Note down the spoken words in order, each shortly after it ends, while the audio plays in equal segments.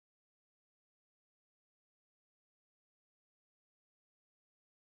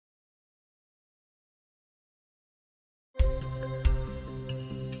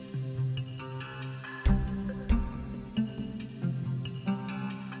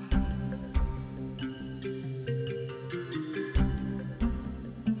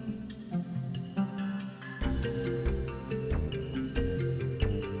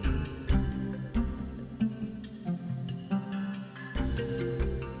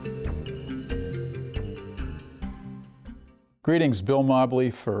Greetings, Bill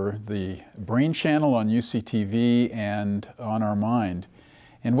Mobley for the Brain Channel on UCTV and On Our Mind.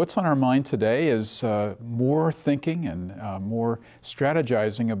 And what's on our mind today is more thinking and more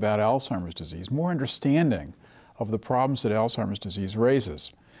strategizing about Alzheimer's disease, more understanding of the problems that Alzheimer's disease raises.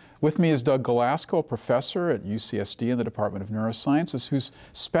 With me is Doug Glasgow, a professor at UCSD in the Department of Neurosciences, whose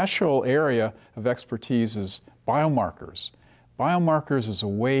special area of expertise is biomarkers. Biomarkers is a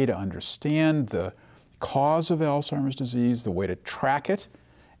way to understand the cause of Alzheimer's disease, the way to track it,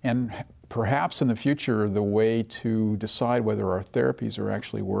 and perhaps in the future the way to decide whether our therapies are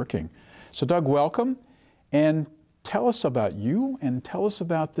actually working. So Doug, welcome, and tell us about you and tell us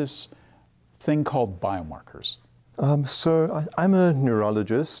about this thing called biomarkers. I'm a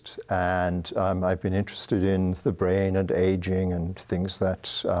neurologist, and I've been interested in the brain and aging and things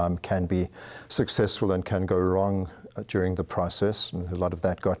that can be successful and can go wrong during the process, and a lot of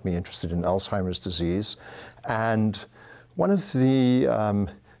that got me interested in Alzheimer's disease. And one of the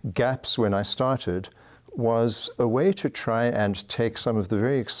gaps when I started was a way to try and take some of the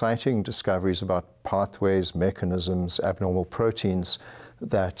very exciting discoveries about pathways, mechanisms, abnormal proteins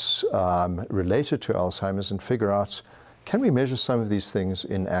that related to Alzheimer's and figure out, can we measure some of these things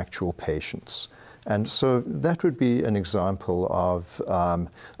in actual patients? And so that would be an example of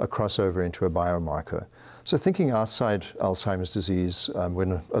a crossover into a biomarker. So thinking outside Alzheimer's disease,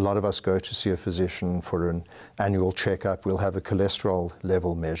 when a lot of us go to see a physician for an annual checkup, we'll have a cholesterol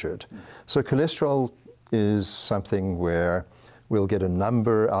level measured. So cholesterol is something where we'll get a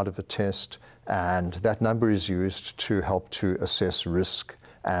number out of a test, and that number is used to help to assess risk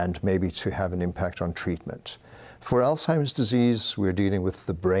and maybe to have an impact on treatment. For Alzheimer's disease, we're dealing with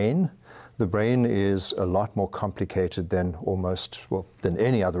the brain. The brain is a lot more complicated than than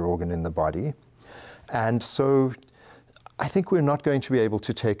any other organ in the body. And so I think we're not going to be able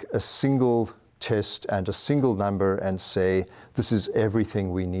to take a single test and a single number and say, this is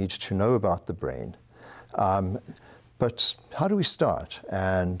everything we need to know about the brain. But how do we start?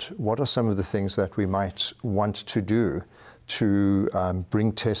 And what are some of the things that we might want to do to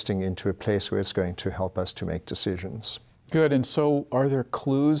bring testing into a place where it's going to help us to make decisions? Good. And so are there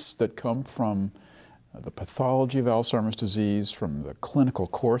clues that come from the pathology of Alzheimer's disease, from the clinical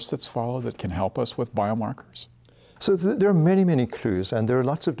course that's followed, that can help us with biomarkers? So there are many, many clues, and there are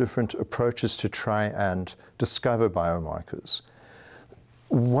lots of different approaches to try and discover biomarkers.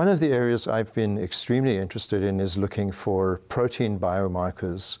 One of the areas I've been extremely interested in is looking for protein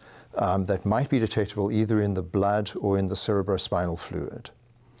biomarkers that might be detectable either in the blood or in the cerebrospinal fluid.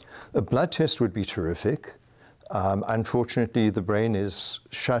 A blood test would be terrific. Unfortunately, the brain is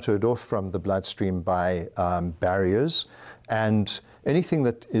shuttered off from the bloodstream by barriers, and anything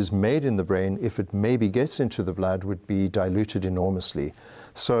that is made in the brain, if it maybe gets into the blood, would be diluted enormously.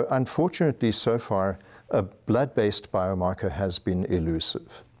 So unfortunately, so far, a blood-based biomarker has been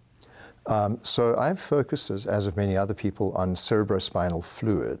elusive. So I've focused, as have many other people, on cerebrospinal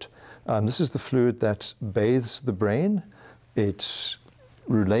fluid. This is the fluid that bathes the brain. It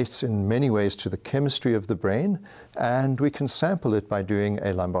relates in many ways to the chemistry of the brain, and we can sample it by doing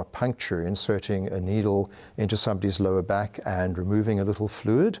a lumbar puncture, inserting a needle into somebody's lower back and removing a little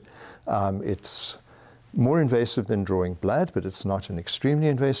fluid. It's more invasive than drawing blood, but it's not an extremely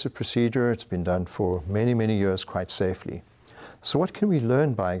invasive procedure. It's been done for many, many years quite safely. So what can we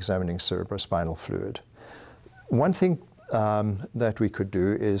learn by examining cerebrospinal fluid? One thing that we could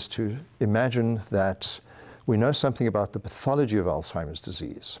do is to imagine that we know something about the pathology of Alzheimer's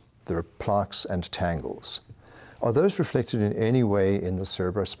disease. There are plaques and tangles. Are those reflected in any way in the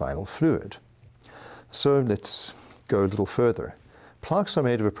cerebrospinal fluid? So let's go a little further. Plaques are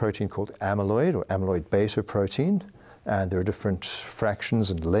made of a protein called amyloid, or amyloid beta protein, and there are different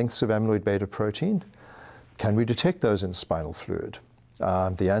fractions and lengths of amyloid beta protein. Can we detect those in spinal fluid?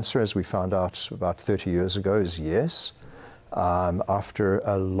 The answer, as we found out about 30 years ago, is yes. After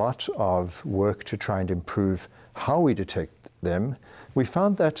a lot of work to try and improve how we detect them, we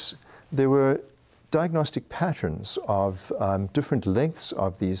found that there were diagnostic patterns of different lengths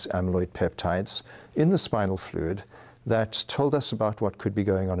of these amyloid peptides in the spinal fluid that told us about what could be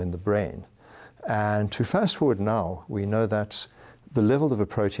going on in the brain. And to fast forward now, we know that the level of a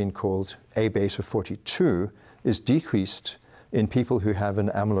protein called A-beta 42 is decreased in people who have an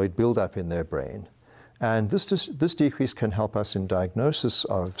amyloid buildup in their brain. And this decrease can help us in diagnosis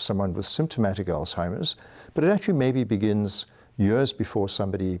of someone with symptomatic Alzheimer's, but it actually maybe begins years before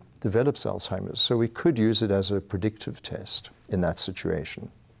somebody develops Alzheimer's. So we could use it as a predictive test in that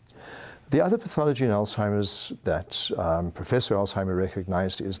situation. The other pathology in Alzheimer's that Professor Alzheimer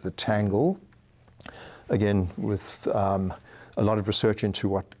recognized is the tangle. Again, with A lot of research into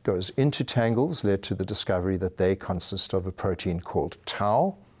what goes into tangles led to the discovery that they consist of a protein called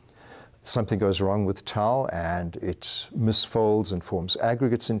tau. Something goes wrong with tau and it misfolds and forms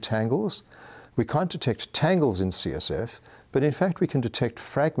aggregates in tangles. We can't detect tangles in CSF, but in fact we can detect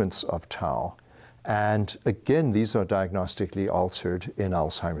fragments of tau. And again, these are diagnostically altered in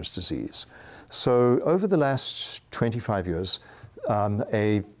Alzheimer's disease. So over the last 25 years,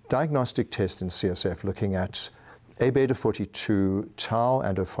 a diagnostic test in CSF looking at A-beta-42, tau,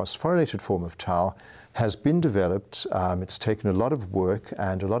 and a phosphorylated form of tau has been developed. It's taken a lot of work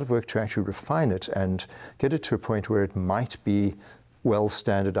to actually refine it and get it to a point where it might be well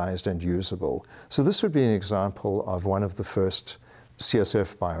standardized and usable. So this would be an example of one of the first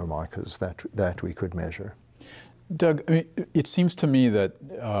CSF biomarkers that we could measure. Doug, I mean, it seems to me that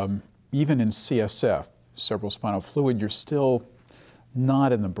even in CSF, cerebrospinal fluid, you're still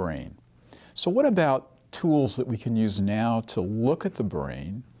not in the brain. So what about tools that we can use now to look at the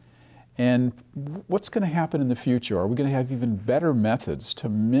brain, and what's going to happen in the future? Are we going to have even better methods to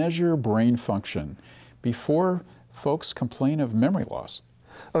measure brain function before folks complain of memory loss?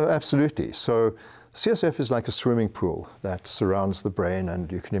 Oh, absolutely. So CSF is like a swimming pool that surrounds the brain, and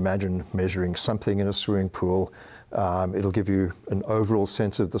you can imagine measuring something in a swimming pool. It'll give you an overall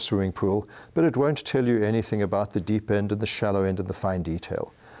sense of the swimming pool, but it won't tell you anything about the deep end and the shallow end and the fine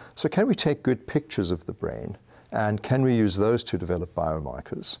detail. So can we take good pictures of the brain, and can we use those to develop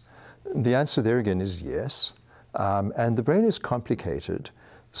biomarkers? The answer there again is yes. And the brain is complicated.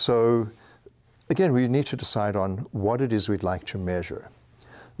 So again, we need to decide on what it is we'd like to measure.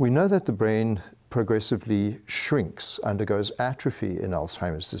 We know that the brain progressively shrinks, undergoes atrophy in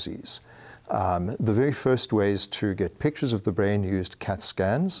Alzheimer's disease. The very first ways to get pictures of the brain used CAT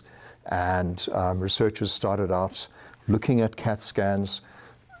scans, and researchers started out looking at CAT scans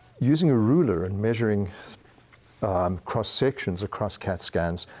using a ruler and measuring cross sections across CAT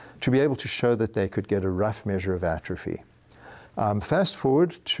scans to be able to show that they could get a rough measure of atrophy. Fast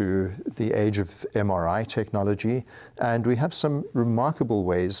forward to the age of MRI technology, and we have some remarkable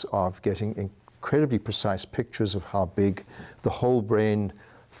ways of getting incredibly precise pictures of how big the whole brain,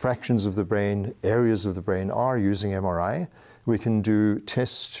 fractions of the brain, areas of the brain are using MRI. We can do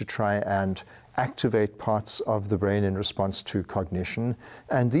tests to try and activate parts of the brain in response to cognition,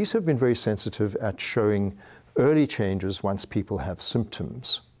 and these have been very sensitive at showing early changes once people have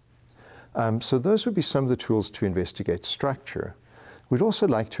symptoms. So those would be some of the tools to investigate structure. We'd also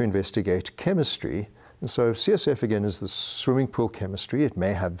like to investigate chemistry, and so CSF again is the swimming pool chemistry. It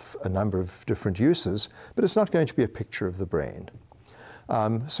may have a number of different uses, but it's not going to be a picture of the brain.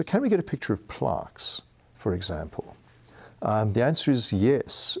 So can we get a picture of plaques, for example? The answer is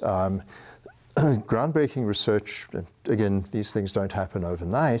yes. Groundbreaking research, again, these things don't happen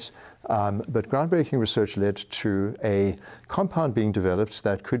overnight, but groundbreaking research led to a compound being developed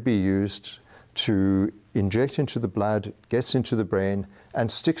that could be used to inject into the blood, gets into the brain,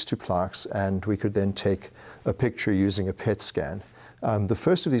 and sticks to plaques, and we could then take a picture using a PET scan. The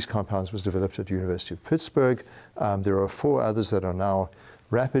first of these compounds was developed at the University of Pittsburgh. There are 4 others that are now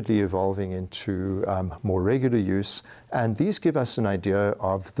rapidly evolving into more regular use, and these give us an idea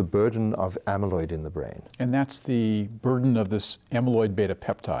of the burden of amyloid in the brain. And that's the burden of this amyloid beta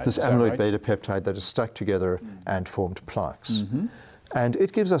peptide. This amyloid beta peptide that is stuck together and formed plaques. And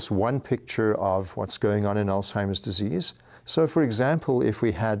it gives us one picture of what's going on in Alzheimer's disease. So for example, if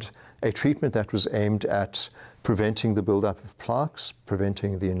we had a treatment that was aimed at preventing the buildup of plaques,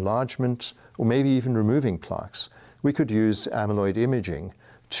 preventing the enlargement, or maybe even removing plaques, we could use amyloid imaging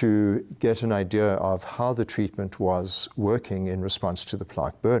to get an idea of how the treatment was working in response to the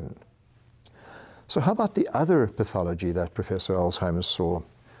plaque burden. So how about the other pathology that Professor Alzheimer saw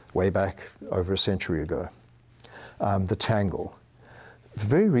way back over a century ago, the tangle?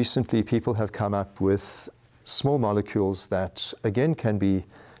 Very recently, people have come up with small molecules that, again, can be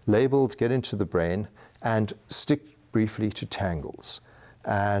labeled, get into the brain, and stick briefly to tangles.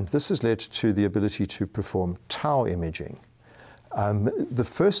 And this has led to the ability to perform tau imaging. The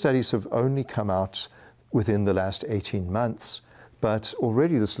first studies have only come out within the last 18 months, but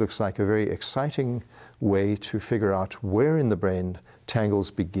already this looks like a very exciting way to figure out where in the brain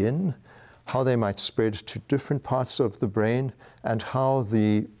tangles begin, how they might spread to different parts of the brain, and how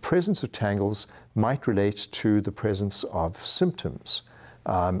the presence of tangles might relate to the presence of symptoms.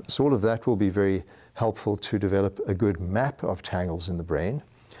 So all of that will be very helpful to develop a good map of tangles in the brain.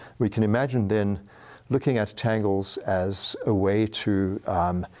 We can imagine then looking at tangles as a way to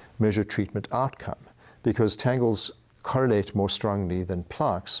measure treatment outcome, because tangles correlate more strongly than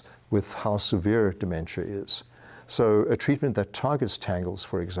plaques with how severe dementia is. So a treatment that targets tangles,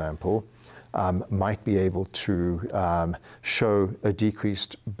 for example, might be able to show a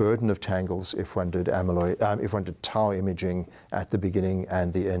decreased burden of tangles if one did tau imaging at the beginning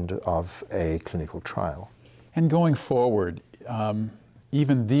and the end of a clinical trial. And going forward,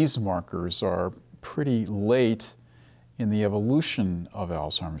 even these markers are pretty late in the evolution of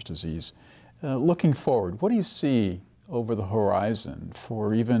Alzheimer's disease. Looking forward, what do you see over the horizon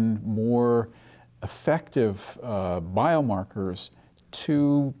for even more effective biomarkers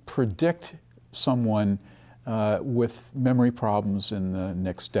to predict someone with memory problems in the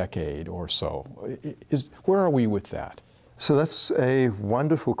next decade or so? Where are we with that? So that's a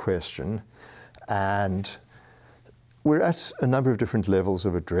wonderful question, and we're at a number of different levels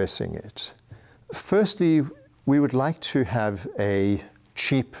of addressing it. Firstly, we would like to have a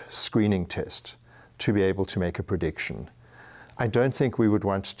cheap screening test to be able to make a prediction. I don't think we would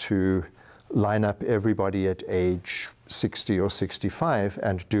want to line up everybody at age 60 or 65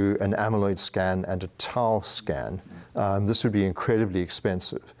 and do an amyloid scan and a tau scan. This would be incredibly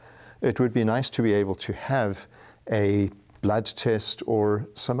expensive. It would be nice to be able to have a blood test or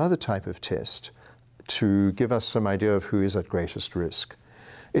some other type of test to give us some idea of who is at greatest risk.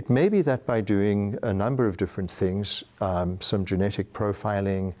 It may be that by doing a number of different things, some genetic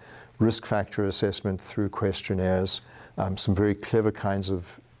profiling, risk factor assessment through questionnaires, some very clever kinds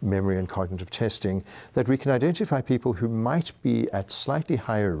of memory and cognitive testing, that we can identify people who might be at slightly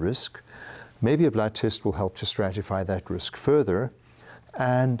higher risk. Maybe a blood test will help to stratify that risk further,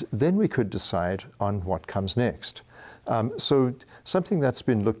 and then we could decide on what comes next. So something that's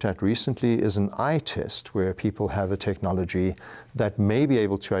been looked at recently is an eye test, where people have a technology that may be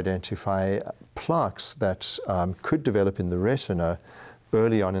able to identify plaques that could develop in the retina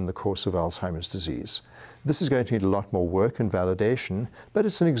early on in the course of Alzheimer's disease. This is going to need a lot more work and validation, but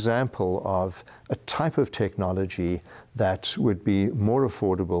it's an example of a type of technology that would be more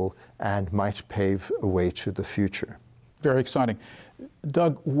affordable and might pave a way to the future. Very exciting.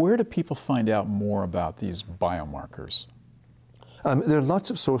 Doug, where do people find out more about these biomarkers? There are lots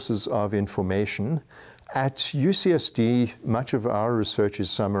of sources of information. At UCSD, much of our research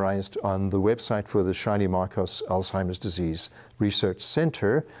is summarized on the website for the Shirley Marcos Alzheimer's Disease Research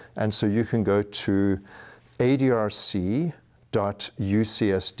Center, and so you can go to adrc.ucsd.edu.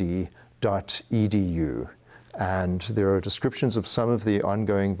 And there are descriptions of some of the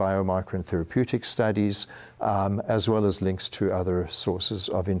ongoing biomarker and therapeutic studies, as well as links to other sources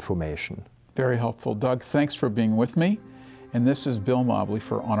of information. Very helpful. Doug, thanks for being with me. And this is Bill Mobley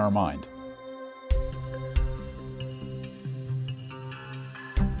for On Our Mind.